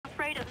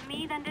afraid of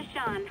me than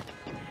Deshaun.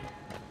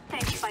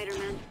 Thanks,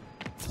 Spider-Man.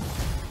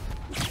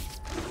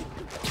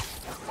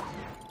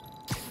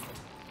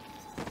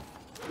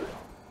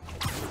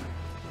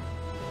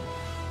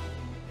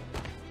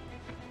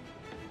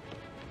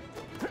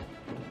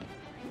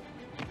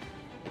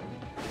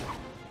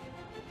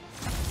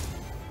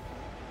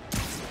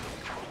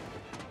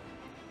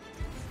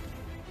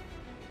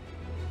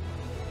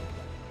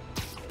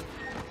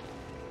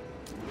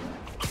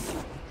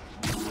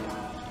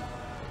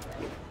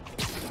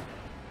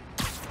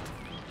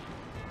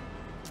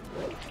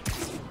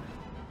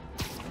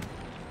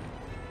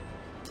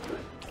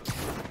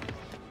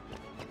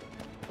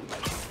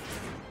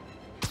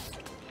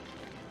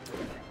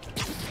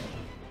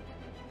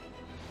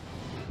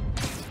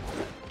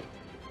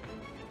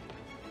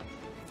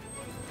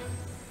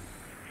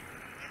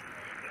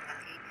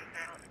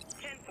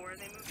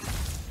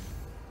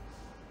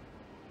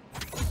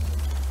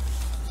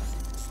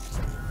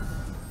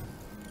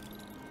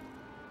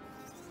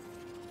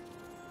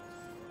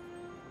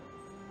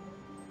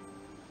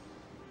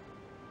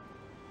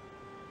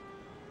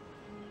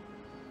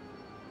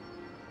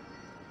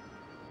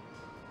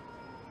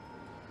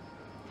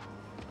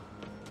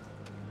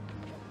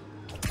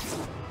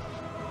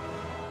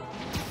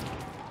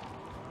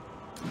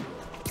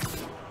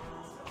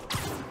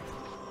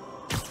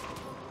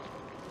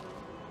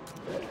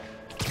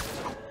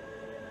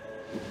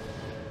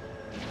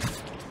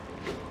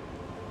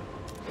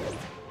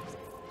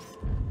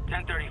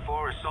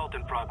 Assault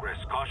in progress.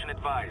 Caution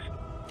advised.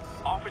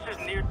 Officers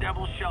near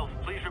Devil's Shelf,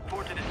 please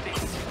report to the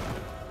scene.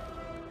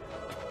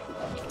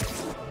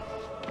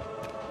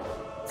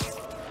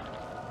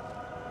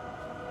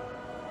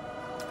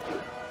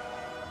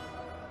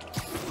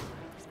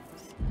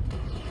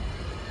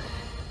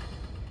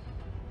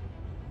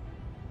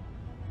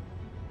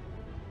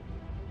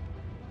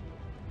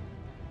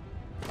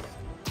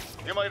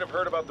 You might have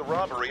heard about the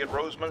robbery at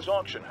Roseman's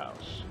auction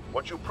house.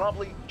 What you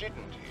probably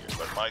didn't hear,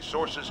 but my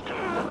sources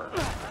confirm,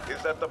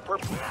 is that the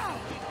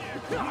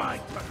My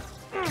turn.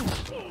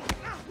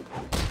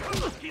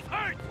 He's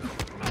hurt!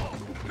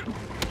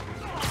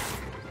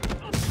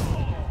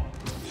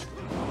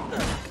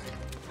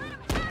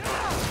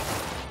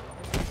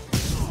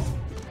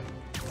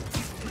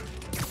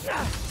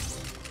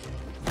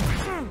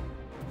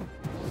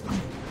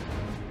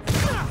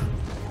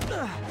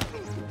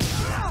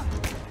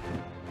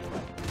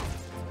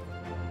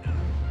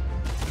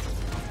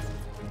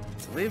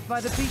 Live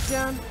by the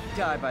beatdown,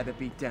 die by the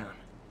beatdown.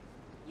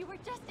 You were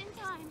just in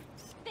time.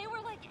 They were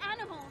like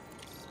animals.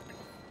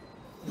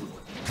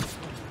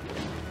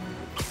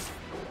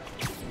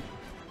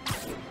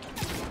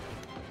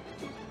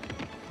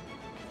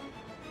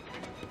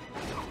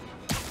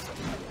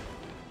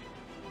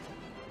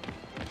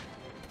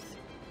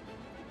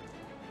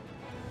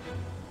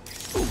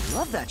 Ooh,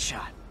 love that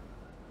shot.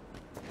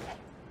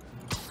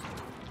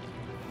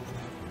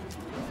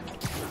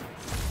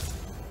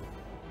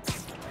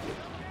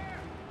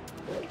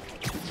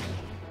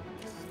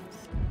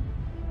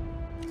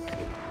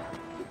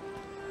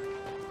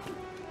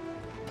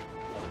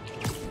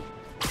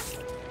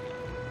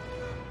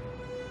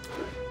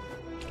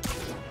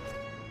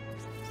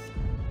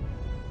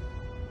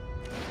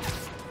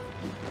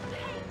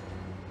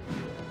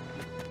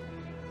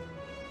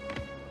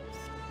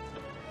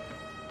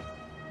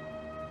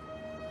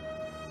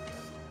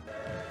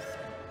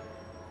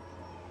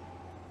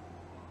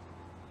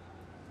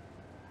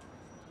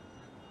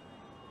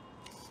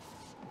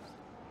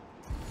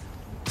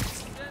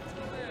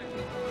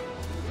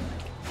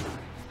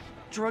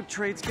 Drug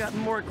trade's gotten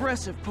more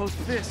aggressive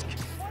post-Fisk.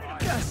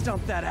 Gotta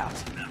stomp that out.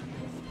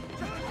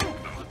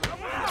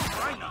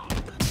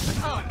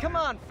 Oh, come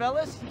on,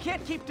 fellas. You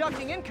can't keep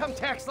ducking income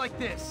tax like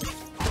this.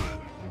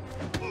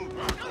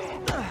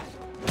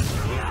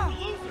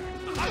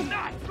 I'm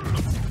not!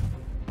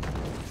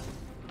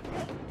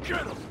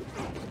 Get him!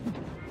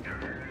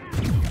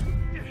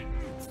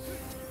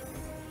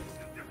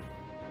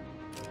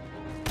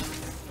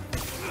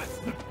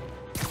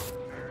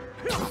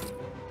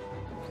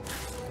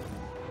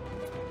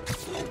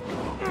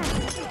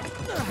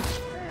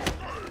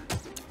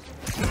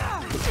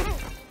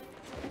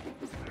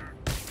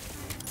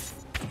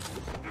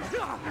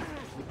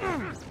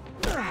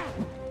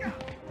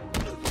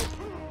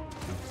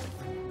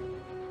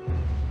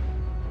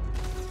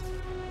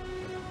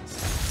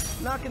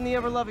 Knocking the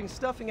ever-loving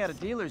stuffing out of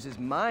dealers is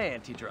my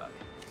anti-drug.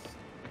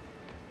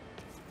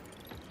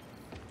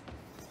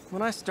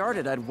 When I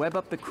started, I'd web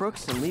up the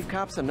crooks and leave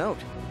cops a note.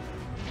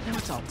 Now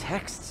it's all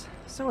texts.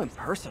 So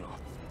impersonal.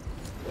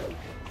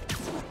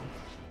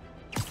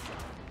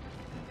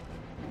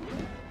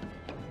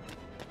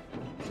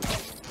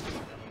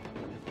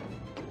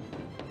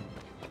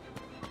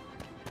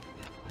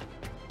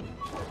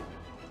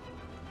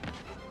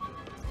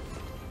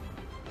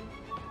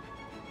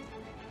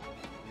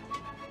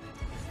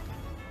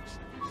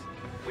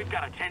 We've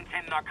got a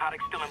 10-10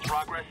 narcotics still in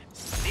progress.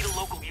 Need a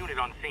local unit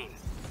on scene.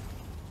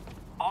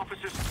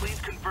 Officers, please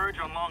converge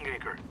on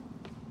Longacre.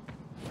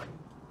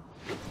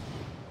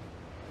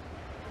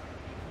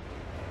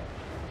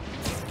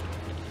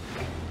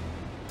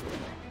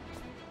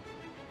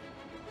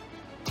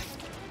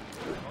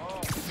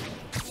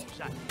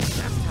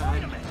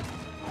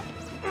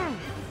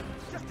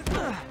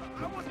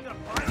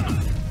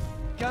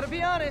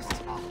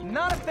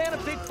 not a fan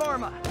of Big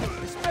Pharma,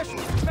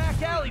 especially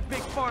back alley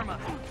Big Pharma.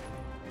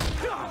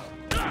 Go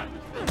now!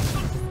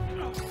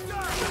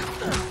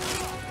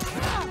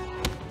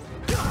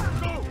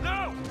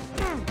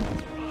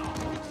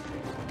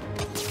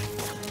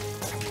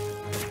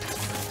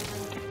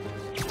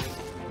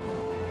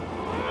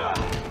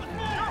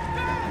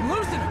 I'm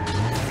losing him.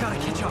 Gotta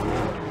catch up.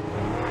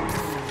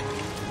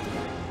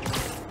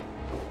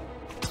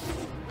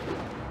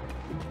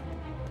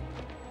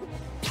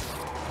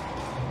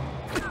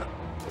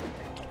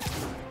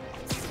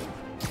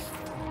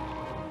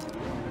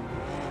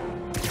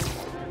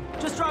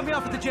 Just drop me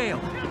off at the jail.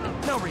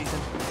 No reason.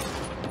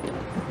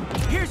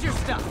 Here's your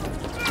stuff.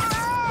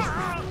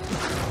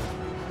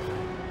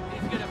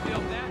 He's gonna feel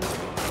that.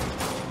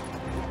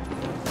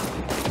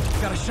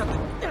 Gotta shut the...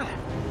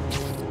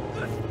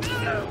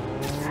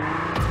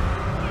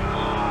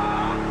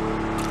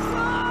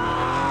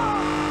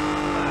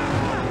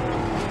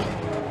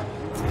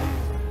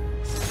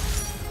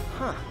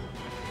 Huh.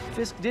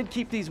 Fisk did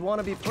keep these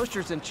wannabe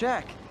pushers in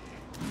check.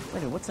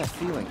 Wait, what's that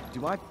feeling?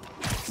 Do I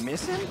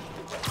miss him?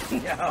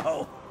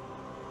 No.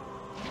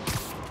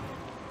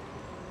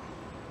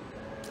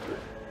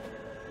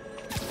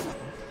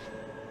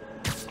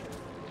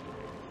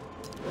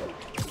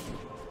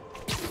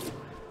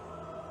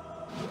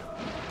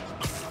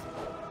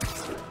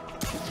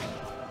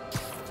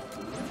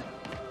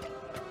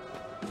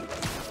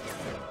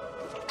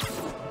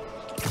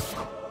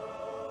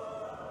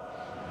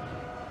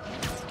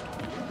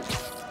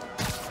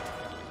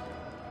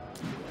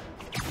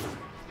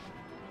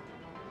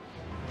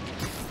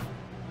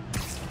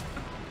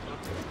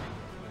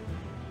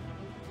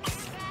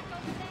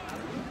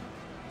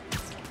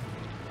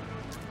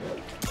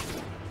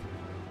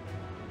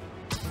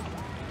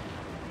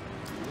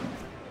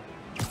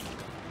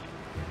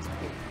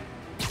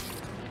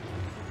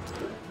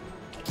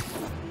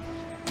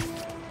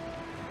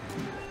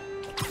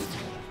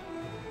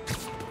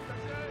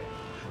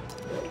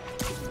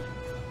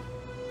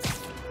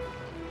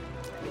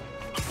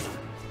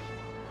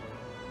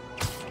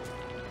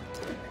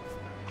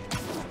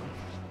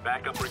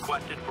 Backup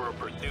requested for a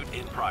pursuit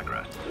in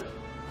progress.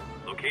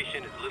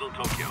 Location is Little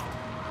Tokyo.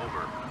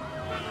 Over.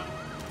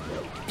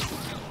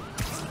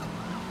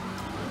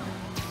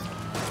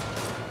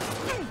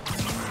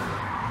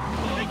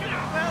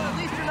 Well, at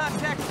least you're not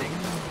texting.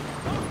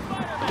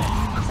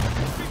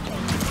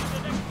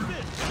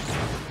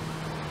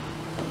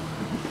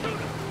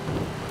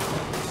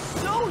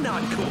 So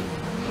not cool.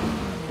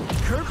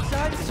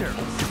 Curbside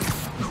service.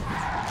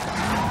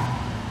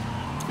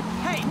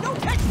 Hey, no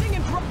texting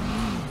and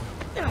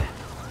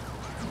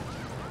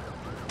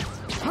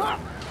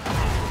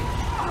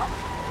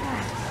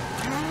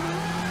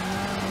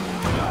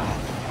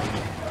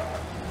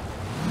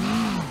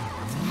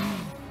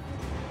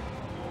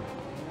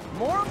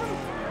more of them?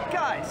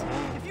 Guys,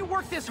 if you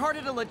worked this hard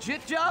at a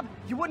legit job,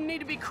 you wouldn't need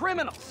to be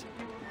criminals.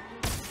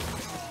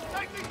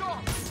 Take these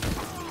off!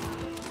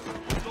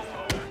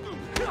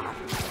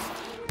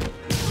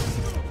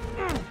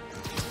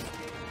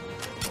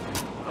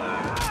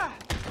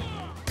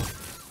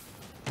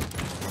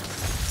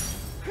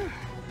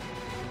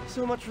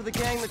 So much for the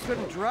gang that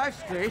couldn't drive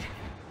straight.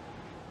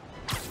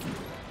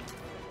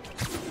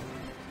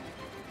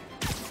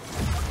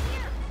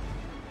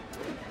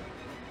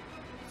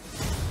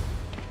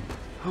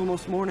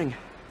 Almost morning.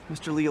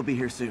 Mr. Lee will be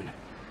here soon.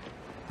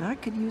 I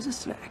could use a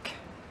snack.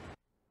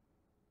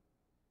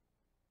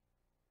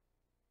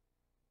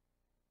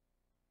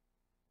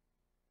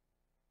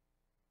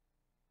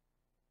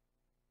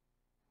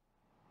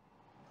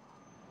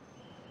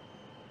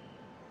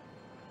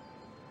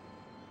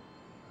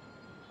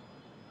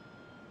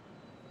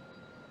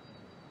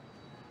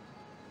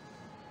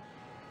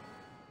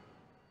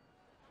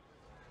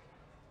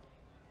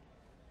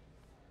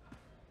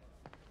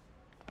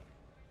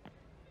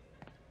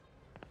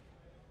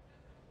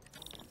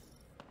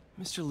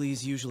 Mr.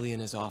 Lee's usually in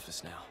his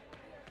office now.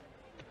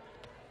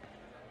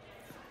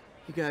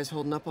 You guys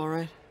holding up all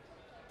right?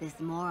 This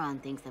moron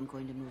thinks I'm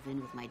going to move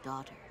in with my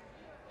daughter.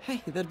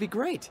 Hey, that'd be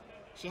great.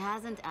 She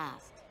hasn't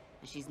asked,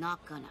 but she's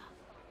not gonna.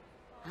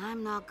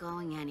 I'm not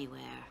going anywhere.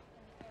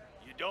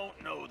 You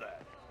don't know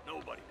that.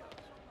 Nobody does.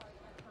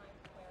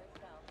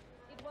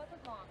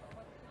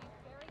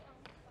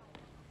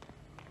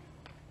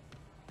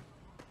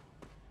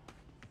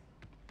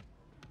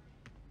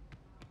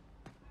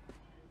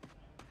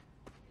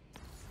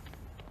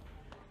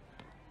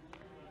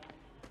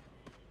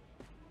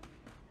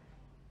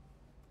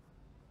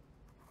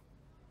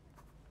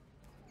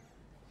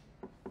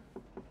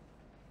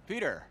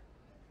 Peter,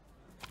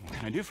 what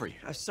can I do for you?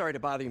 Sorry to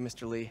bother you,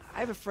 Mr. Lee. I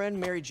have a friend,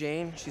 Mary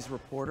Jane. She's a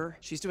reporter.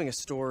 She's doing a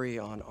story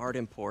on art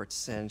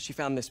imports, and she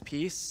found this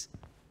piece.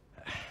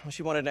 Well,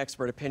 she wanted an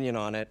expert opinion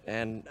on it,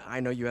 and I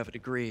know you have a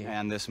degree.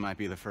 And this might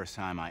be the first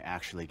time I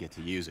actually get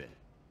to use it.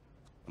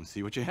 Let's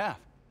see what you have.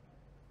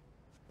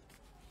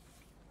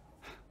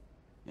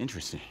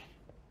 Interesting.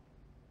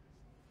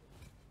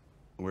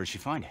 Where'd she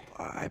find it?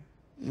 I'm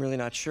really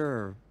not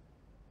sure.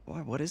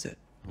 Why, what is it?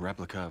 A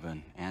replica of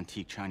an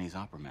antique Chinese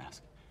opera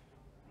mask.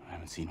 I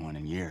haven't seen one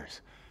in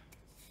years.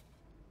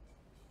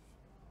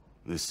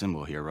 This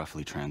symbol here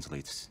roughly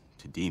translates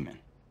to demon.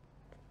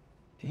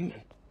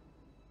 Demon?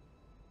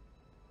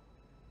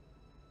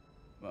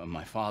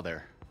 My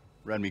father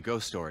read me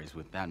ghost stories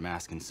with that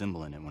mask and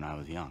symbol in it when I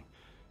was young.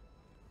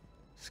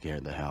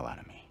 Scared the hell out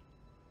of me.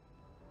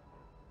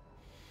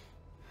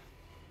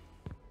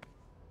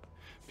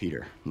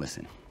 Peter,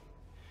 listen.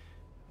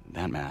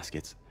 That mask,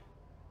 it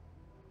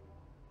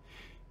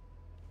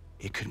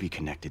could be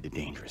connected to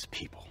dangerous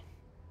people.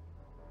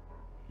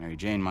 Mary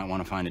Jane might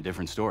want to find a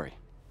different story.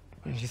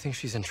 Do you think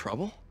she's in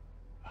trouble?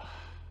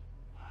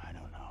 I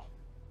don't know.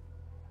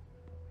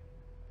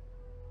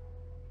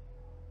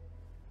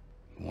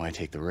 Why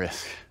take the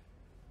risk?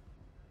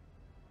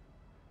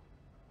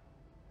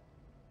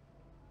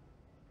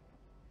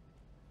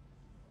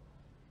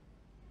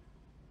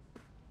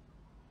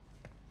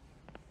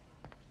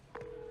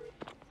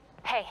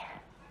 Hey.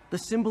 The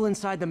symbol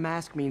inside the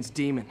mask means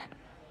demon.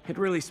 It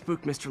really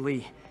spooked Mr.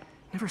 Lee.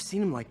 Never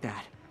seen him like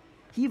that.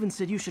 He even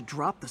said you should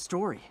drop the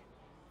story.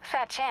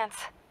 Fat chance.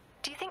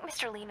 Do you think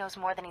Mr. Lee knows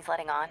more than he's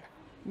letting on?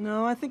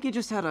 No, I think he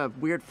just had a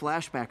weird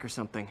flashback or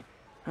something.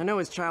 I know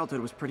his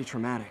childhood was pretty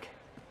traumatic.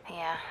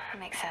 Yeah, that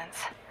makes sense.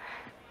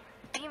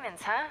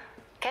 Demons, huh?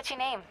 Catchy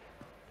name.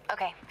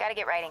 Okay, gotta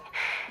get writing.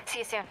 See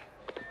you soon.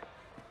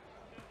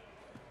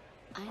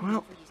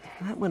 Well,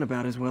 that went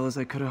about as well as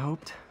I could have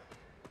hoped.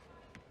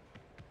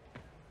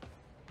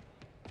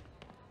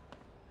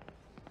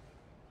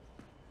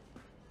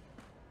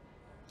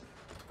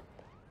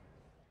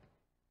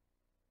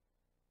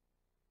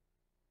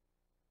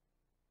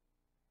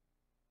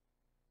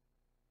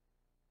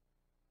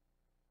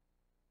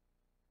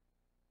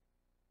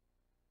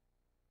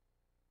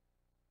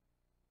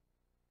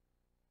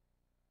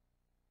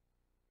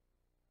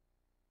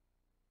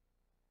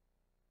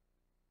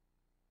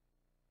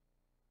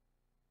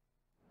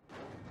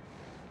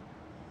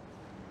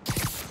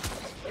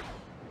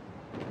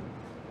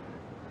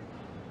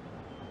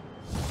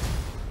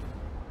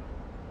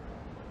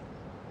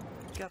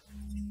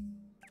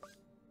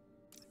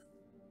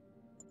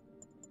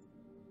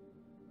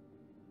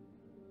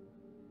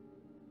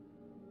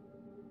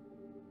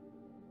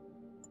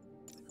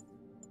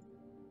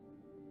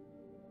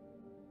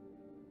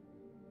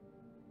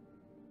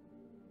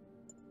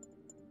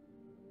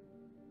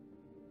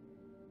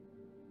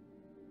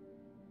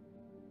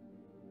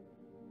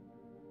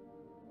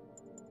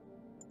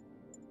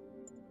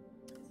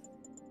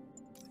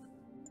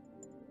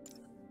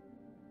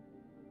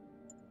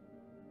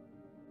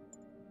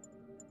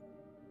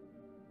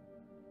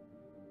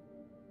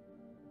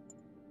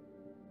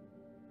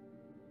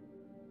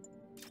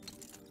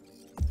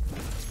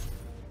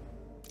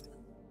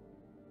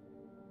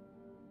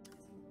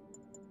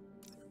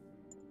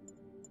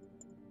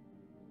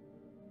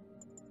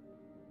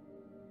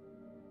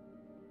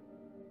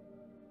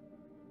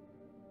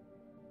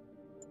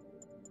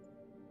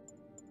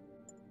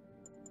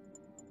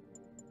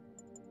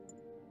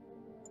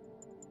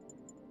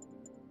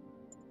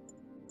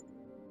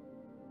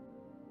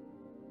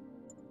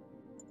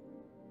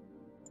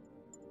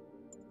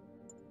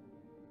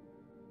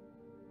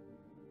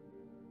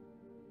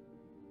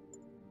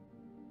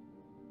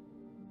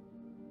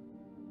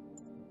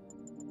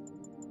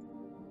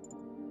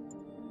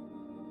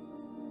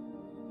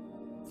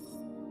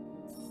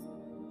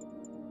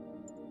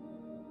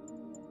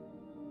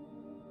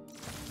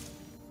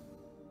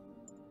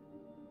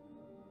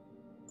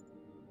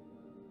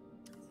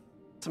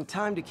 Some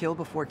time to kill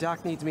before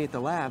Doc needs me at the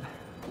lab.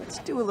 Let's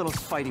do a little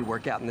Spidey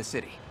work out in the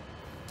city.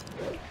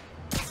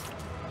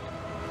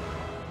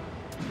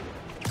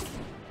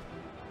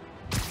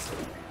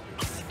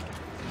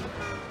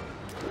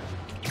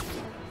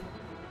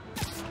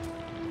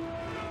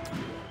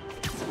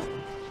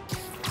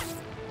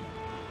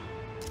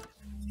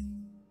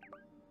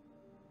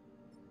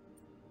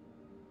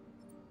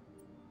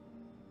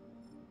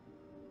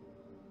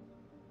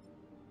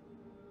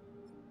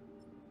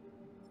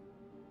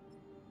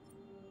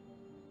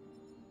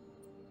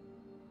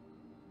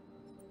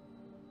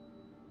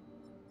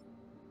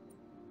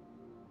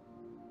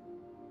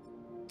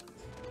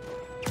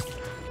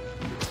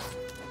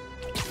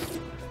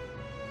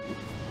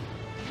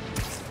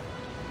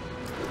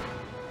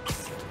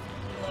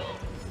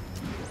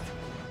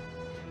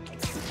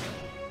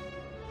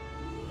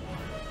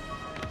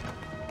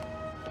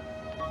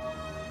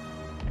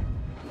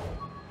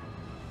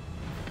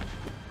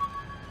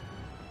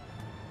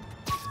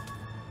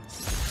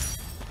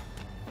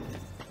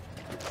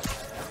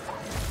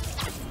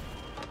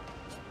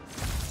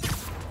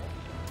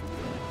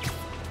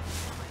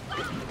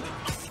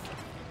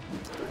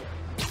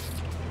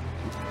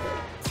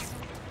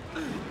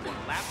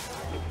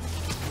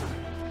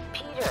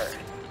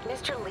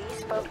 Mr. Lee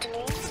spoke to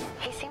me.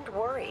 He seemed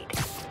worried.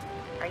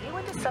 Are you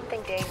into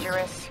something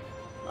dangerous?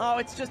 Oh,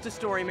 it's just a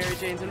story Mary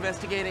Jane's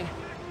investigating.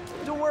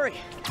 Don't worry,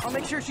 I'll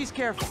make sure she's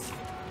careful.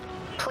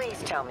 Please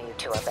tell me you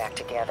two are back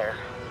together.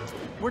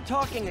 We're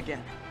talking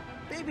again.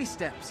 Baby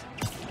steps.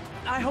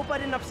 I hope I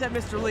didn't upset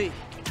Mr. Lee.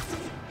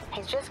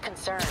 He's just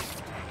concerned.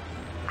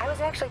 I was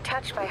actually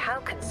touched by how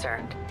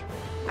concerned.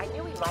 I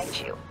knew he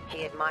liked you.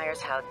 He admires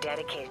how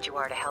dedicated you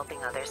are to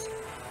helping others.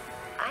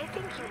 I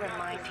think you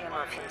remind him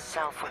of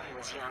himself when he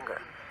was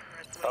younger.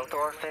 Both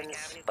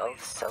orphans,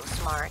 both so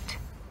smart.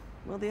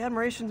 Well, the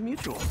admiration's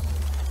mutual.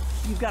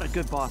 You've got a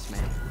good boss,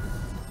 man.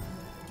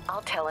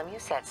 I'll tell him you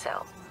said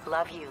so.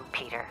 Love you,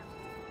 Peter.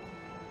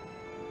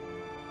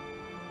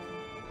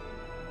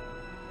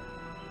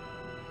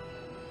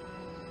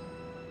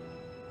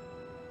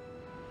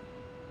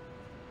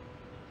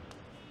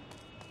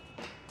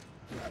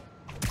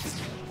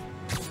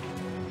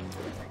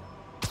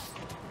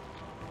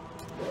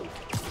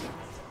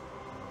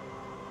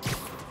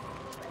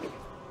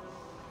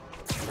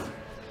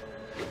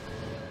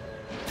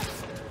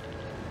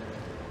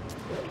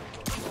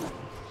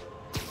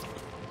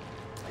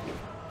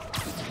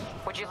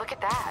 Would you look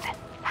at that?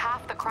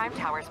 Half the crime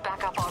tower's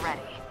back up already.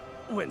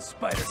 When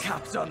Spider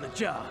Cop's on the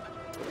job,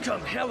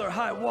 come hell or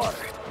high water,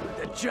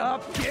 the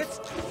job gets...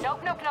 Nope,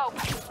 nope, nope.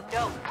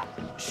 Nope.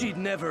 She'd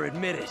never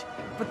admit it,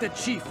 but the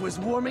chief was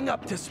warming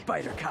up to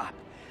Spider Cop.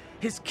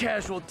 His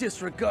casual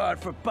disregard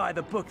for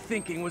by-the-book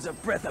thinking was a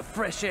breath of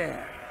fresh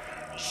air.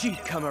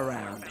 She'd come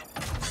around.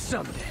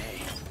 Someday.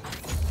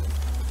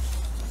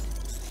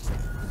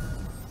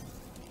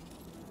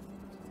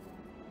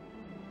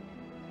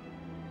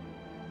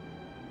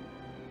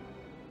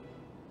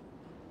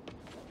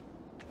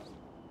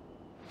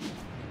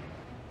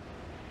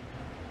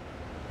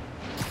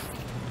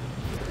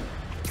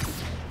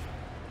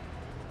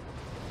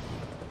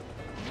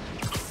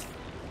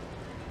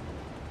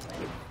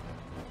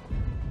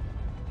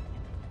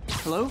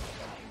 Hello?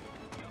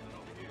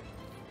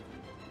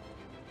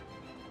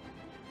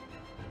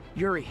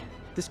 Yuri,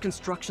 this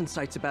construction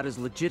site's about as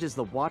legit as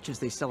the watches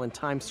they sell in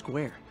Times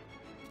Square.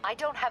 I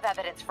don't have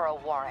evidence for a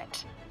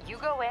warrant. You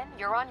go in,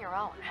 you're on your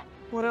own.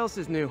 What else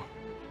is new?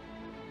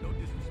 No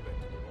disrespect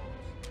to the boss.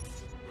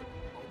 But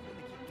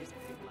ultimately keep getting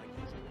paid like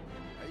this.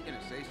 How you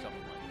gonna say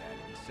something like that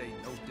and say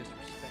no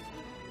disrespect?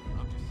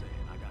 I'm just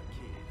saying, I got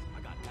kids. I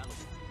got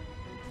elements.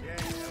 Yeah,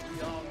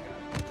 we all got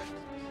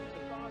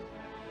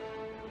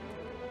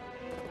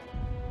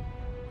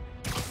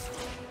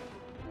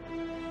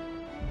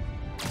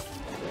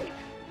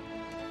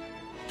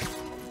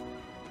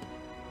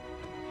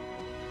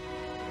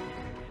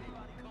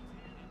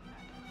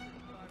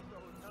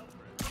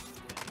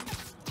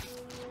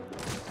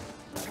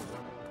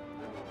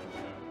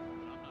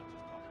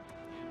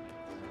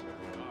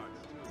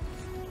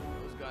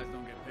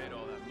don't get paid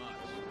all that much.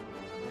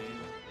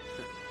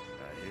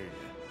 I hear you.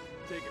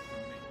 Take it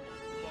from me.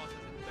 The boss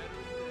isn't better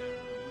there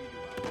than we do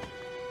out here.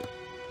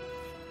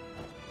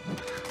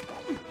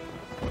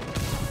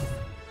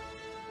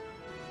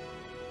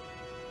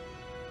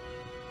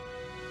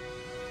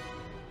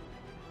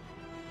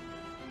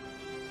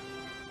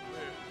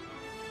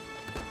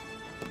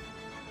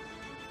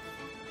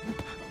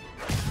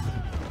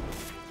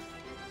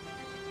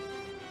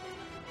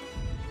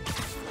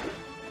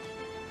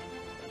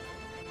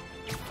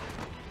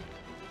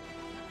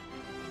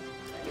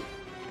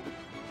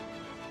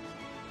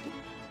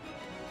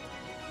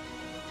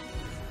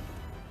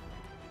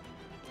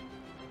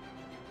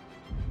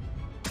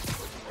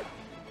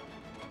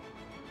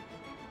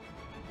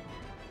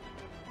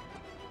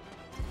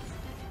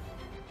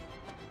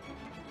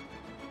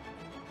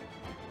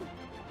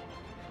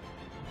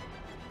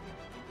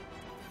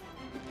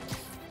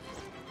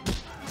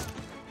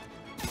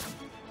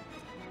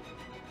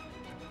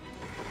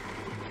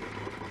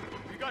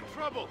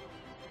 Trouble!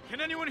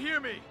 Can anyone hear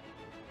me?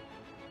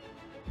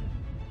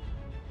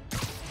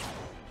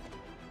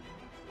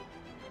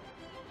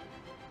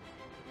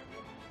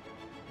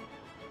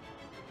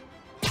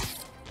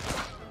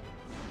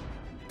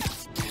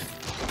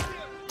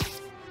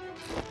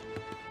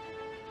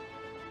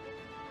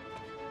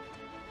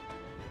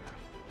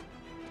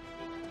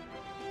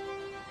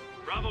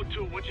 Bravo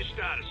 2, what's your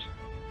status?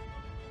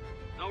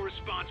 No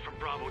response from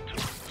Bravo 2.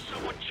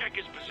 Someone check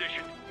his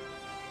position.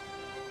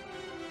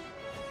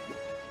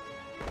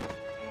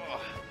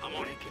 I'm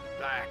on it. Get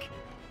back.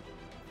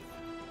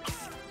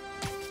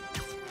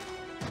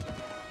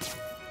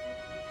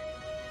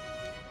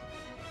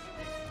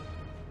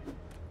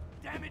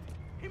 Damn it!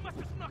 He must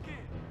have snuck in!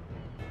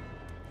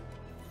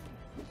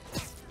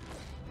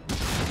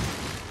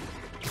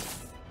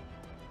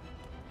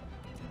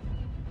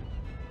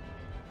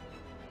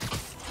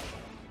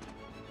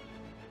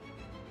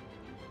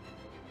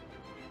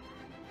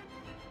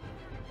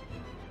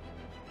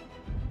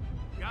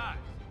 Guys,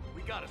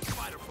 we got a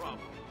spider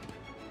problem.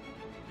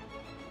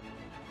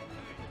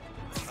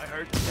 I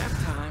heard Nap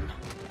time.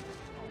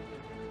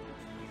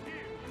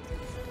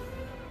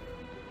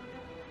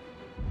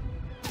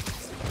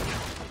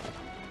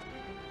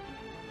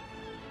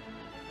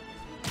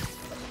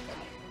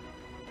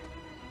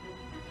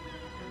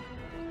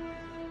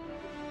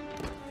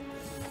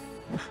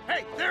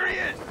 Hey, there he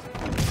is!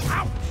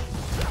 Ouch!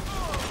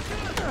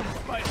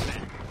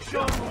 Spider-Man,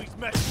 show him who he's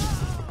messing with.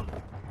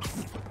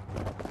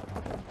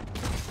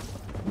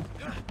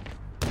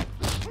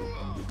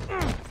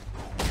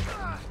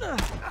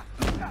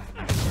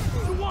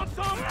 You want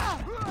some?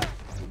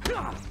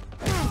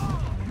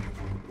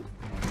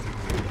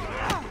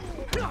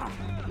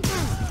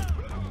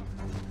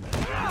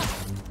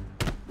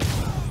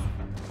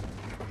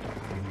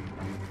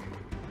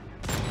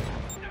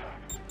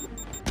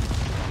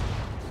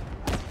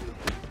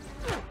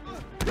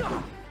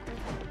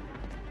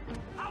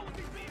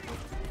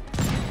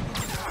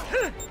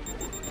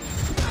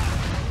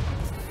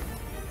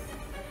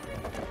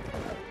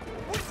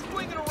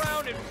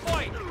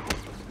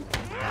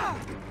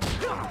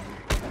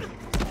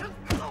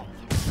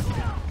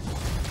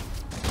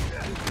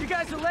 You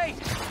guys are late.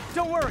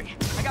 Don't worry.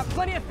 I got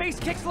plenty of face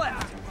kicks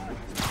left.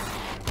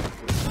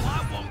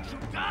 Why won't you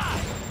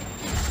die?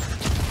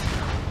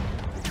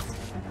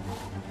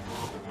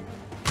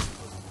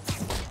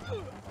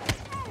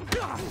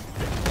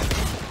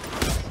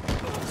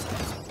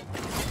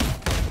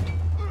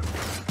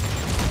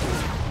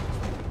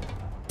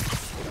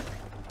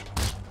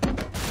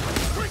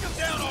 Bring him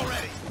down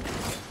already!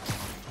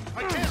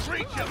 I can't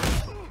reach him!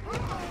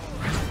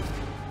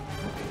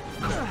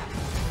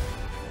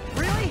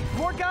 Really?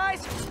 More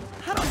guys?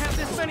 I don't have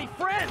this many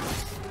friends!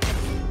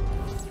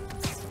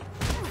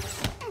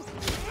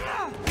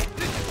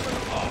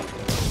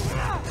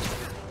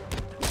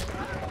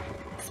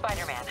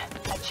 Spider-Man,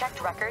 I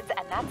checked records,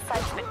 and that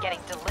site's been getting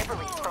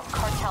deliveries from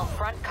cartel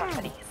front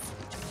companies.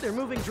 They're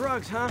moving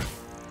drugs, huh?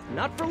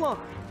 Not for long.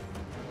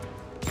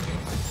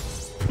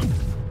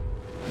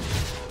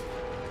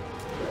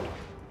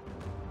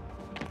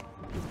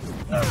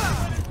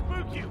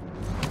 Spook you!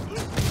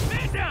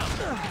 Man down!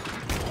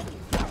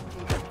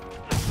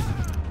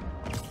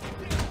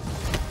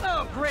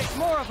 Oh, great,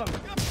 more of them!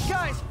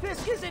 Guys,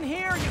 Fisk isn't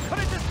here! You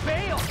could've just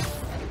bailed!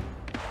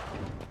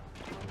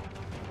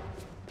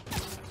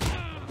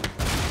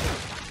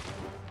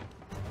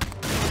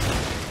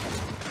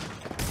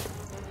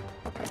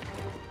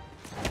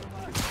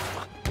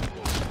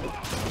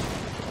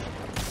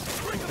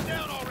 Bring him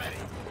down already!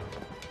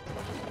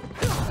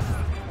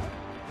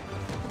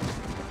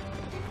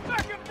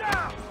 Back him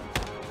down!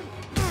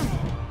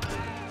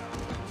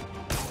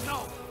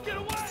 No! Get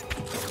away!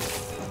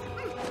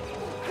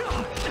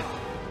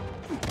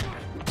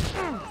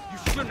 You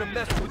shouldn't have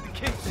messed with the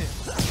Kingpin.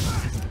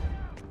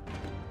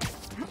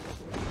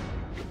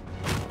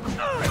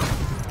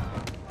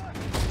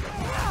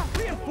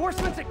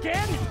 Reinforcements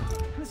again?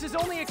 This is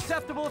only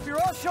acceptable if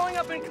you're all showing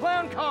up in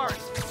clown cars!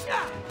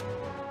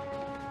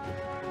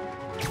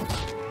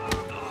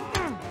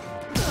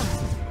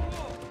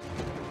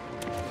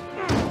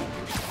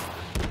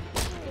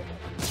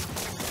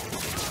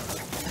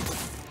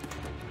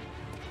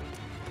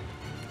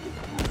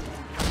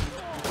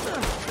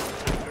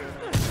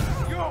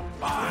 You're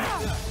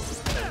fine!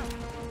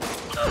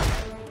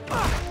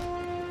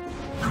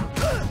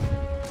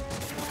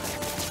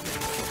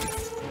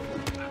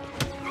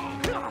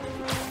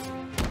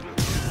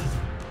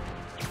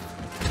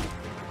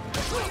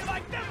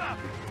 Like never!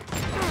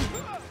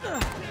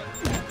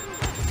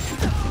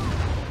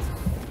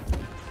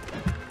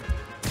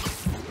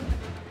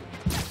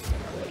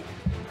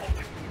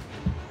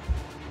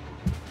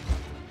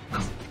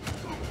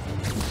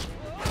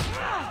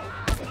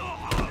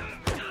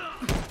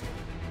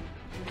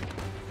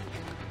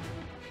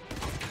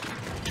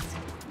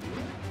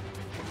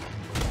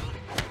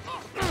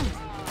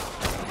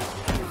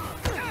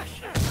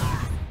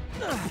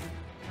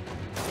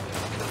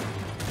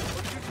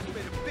 You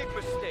made a big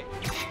mistake.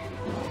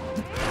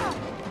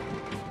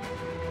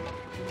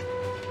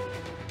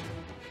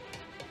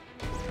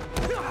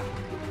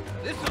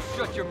 This'll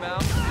shut your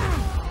mouth.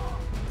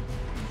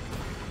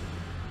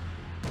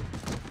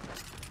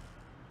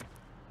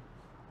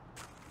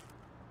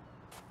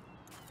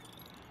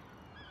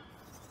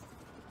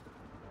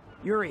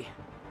 Yuri,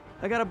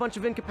 I got a bunch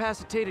of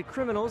incapacitated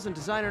criminals and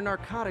designer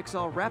narcotics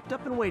all wrapped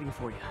up and waiting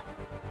for you.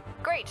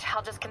 Great,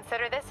 I'll just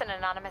consider this an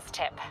anonymous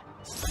tip.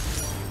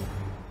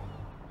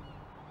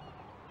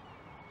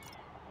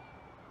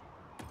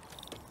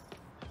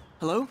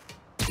 Hello?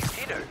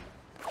 Peter,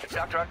 it's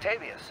Dr.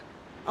 Octavius.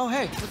 Oh,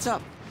 hey, what's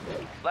up?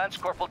 Lance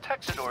Corporal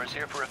Texador is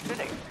here for a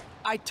fitting.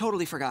 I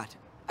totally forgot.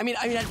 I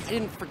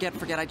didn't forget.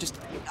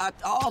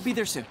 I'll be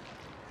there soon.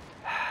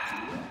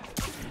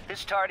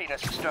 His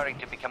tardiness is starting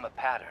to become a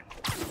pattern.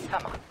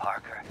 Come on,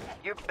 Parker.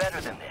 You're better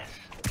than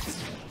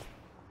this.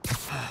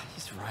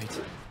 He's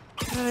right.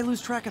 How did I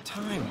lose track of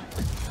time?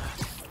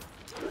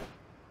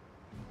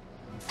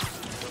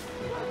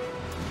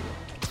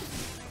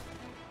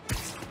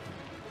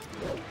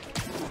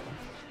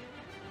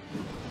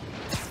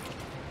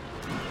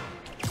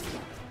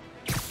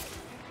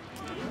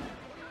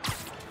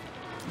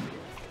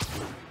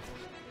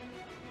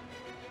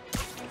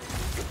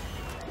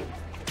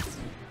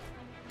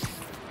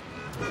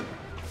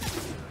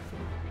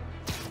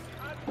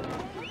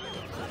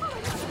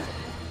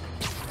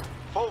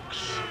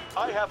 Folks,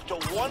 I have to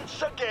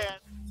once again...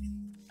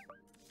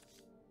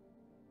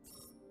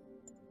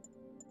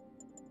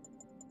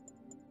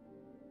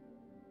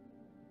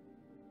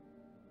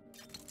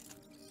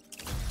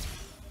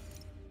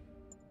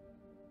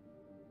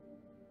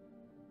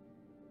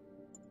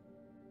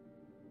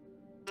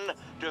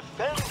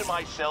 defend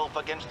myself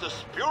against the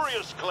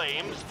spurious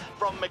claims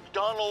from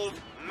McDonald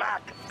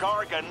Mac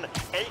Gargan,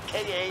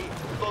 aka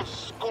the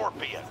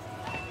Scorpion.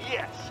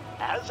 Yes,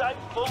 as I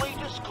fully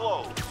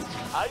disclosed,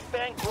 I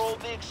bankrolled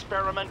the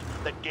experiment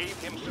that gave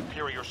him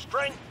superior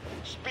strength,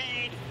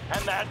 speed,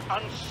 and that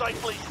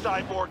unsightly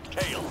cyborg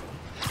tail.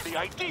 The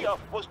idea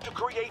was to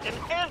create an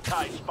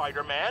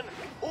anti-Spider-Man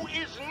who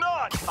is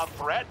not a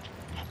threat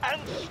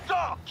and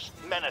stops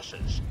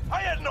menaces.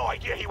 I had no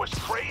idea he was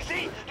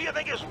crazy. Do you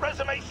think his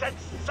resume said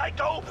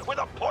psycho with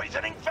a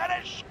poisoning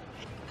fetish?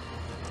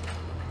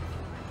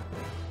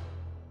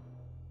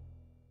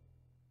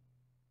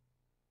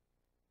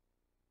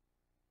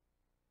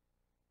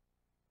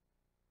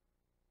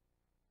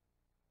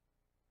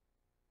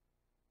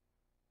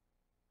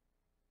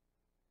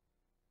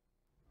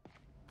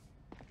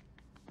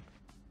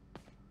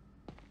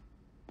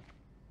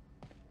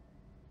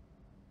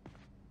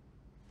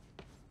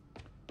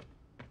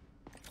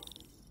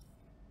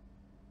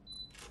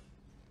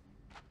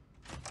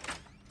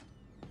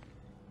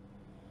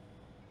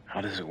 How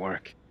does it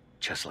work?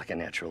 Just like a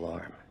natural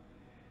arm.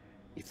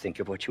 You think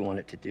of what you want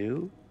it to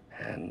do,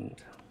 and...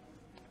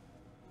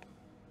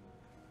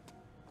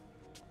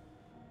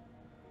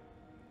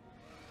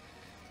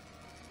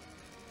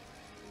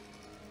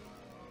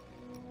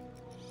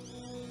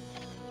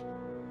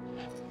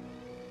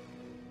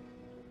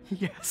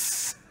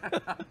 Yes.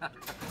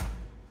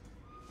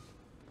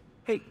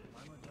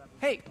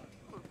 Hey,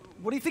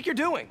 what do you think you're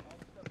doing?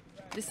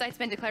 This site's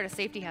been declared a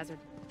safety hazard.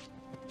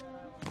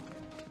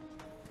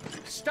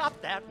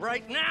 Stop that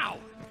right now!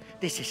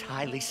 This is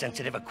highly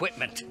sensitive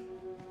equipment.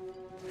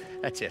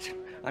 That's it.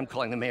 I'm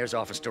calling the mayor's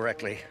office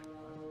directly.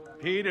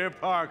 Peter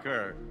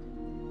Parker,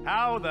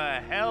 how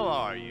the hell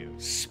are you?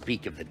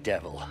 Speak of the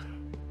devil.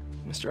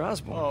 Mr.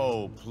 Osborn.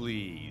 Oh,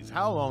 please.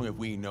 How long have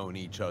we known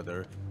each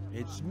other?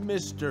 It's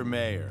Mr.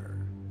 Mayor.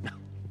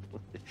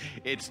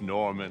 It's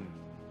Norman.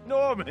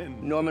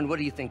 Norman, what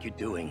do you think you're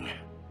doing?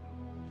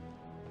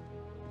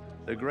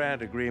 The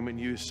grant agreement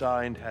you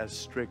signed has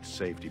strict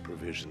safety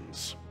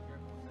provisions.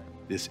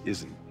 This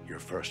isn't your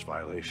first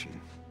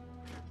violation.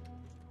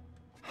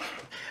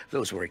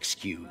 Those were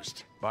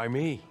excused. By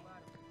me.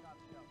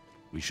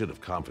 We should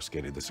have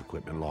confiscated this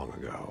equipment long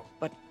ago.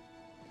 But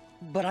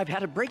I've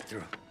had a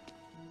breakthrough.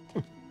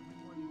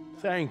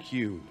 Thank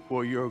you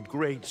for your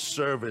great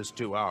service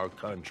to our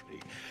country.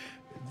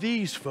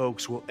 These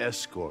folks will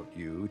escort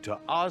you to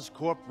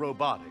Oscorp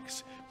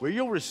Robotics, where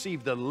you'll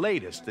receive the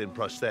latest in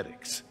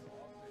prosthetics.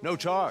 No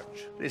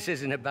charge. This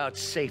isn't about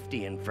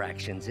safety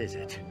infractions, is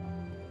it?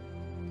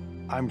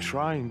 I'm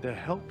trying to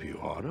help you,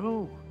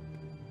 Otto.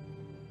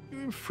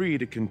 You're free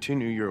to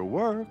continue your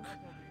work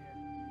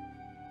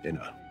in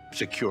a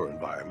secure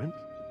environment.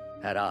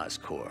 At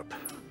Oscorp.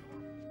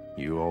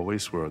 You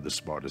always were the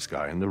smartest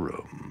guy in the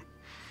room.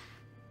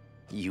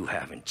 You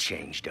haven't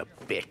changed a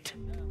bit.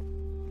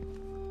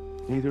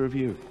 Neither of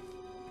you.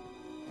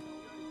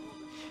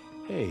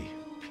 Hey,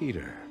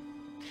 Peter.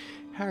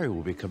 Harry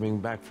will be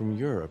coming back from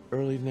Europe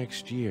early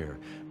next year.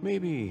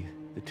 Maybe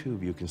the two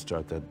of you can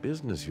start that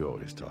business you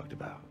always talked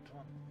about.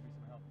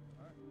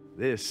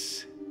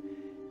 This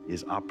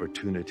is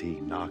opportunity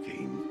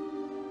knocking.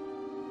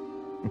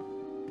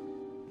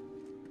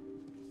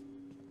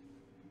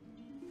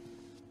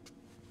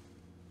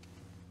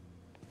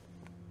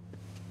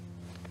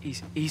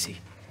 Easy.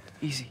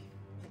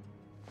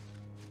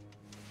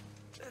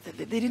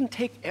 They didn't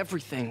take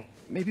everything.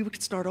 Maybe we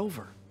could start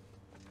over.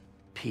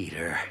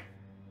 Peter,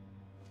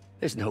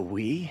 there's no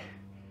we.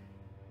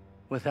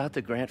 Without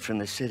the grant from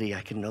the city,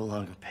 I can no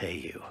longer pay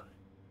you.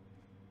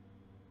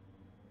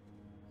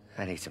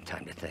 I need some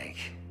time to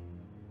think.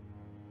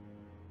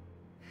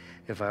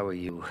 If I were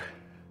you,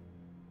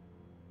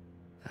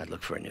 I'd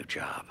look for a new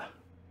job.